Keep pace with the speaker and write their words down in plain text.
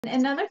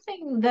Another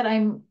thing that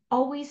I'm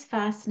always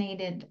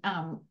fascinated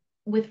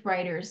with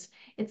writers,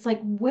 it's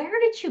like, where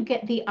did you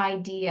get the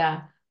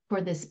idea for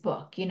this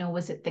book? You know,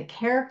 was it the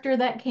character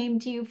that came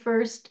to you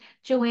first,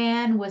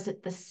 Joanne? Was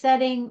it the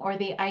setting or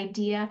the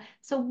idea?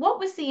 So, what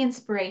was the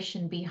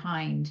inspiration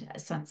behind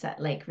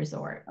Sunset Lake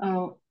Resort?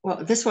 Oh,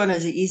 well, this one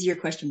is an easier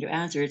question to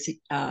answer.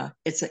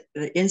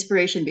 The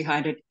inspiration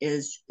behind it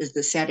is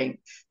the setting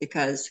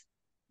because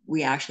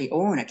we actually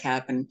own a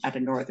cabin at a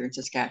northern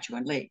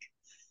Saskatchewan lake.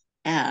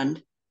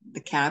 And the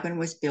cabin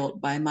was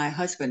built by my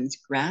husband's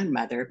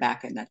grandmother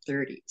back in the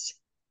 30s.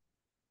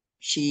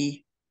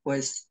 She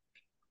was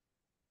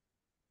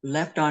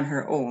left on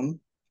her own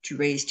to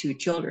raise two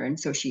children.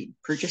 So she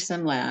purchased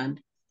some land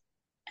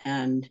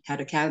and had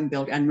a cabin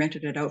built and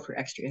rented it out for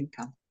extra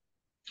income.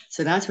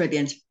 So that's where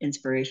the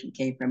inspiration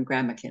came from,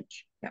 Grandma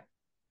Kinch. Yeah.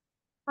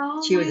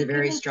 Oh She was my a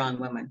very goodness. strong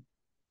woman.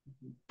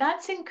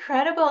 That's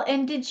incredible.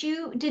 And did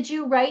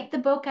you write the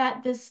book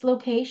at this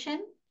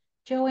location,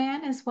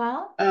 Joanne, as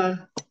well? Uh,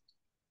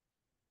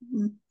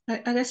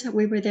 I guess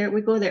we were there.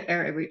 We go there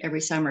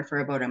every summer for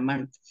about a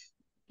month.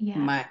 Yeah.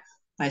 My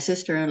my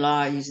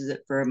sister-in-law uses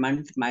it for a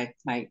month. My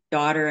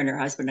daughter and her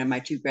husband and my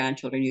two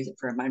grandchildren use it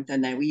for a month,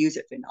 and then we use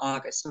it in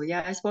August. So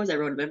yeah, I suppose I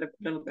wrote a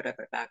little bit of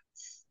it back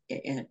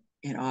in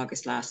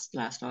August last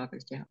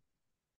August. Yeah.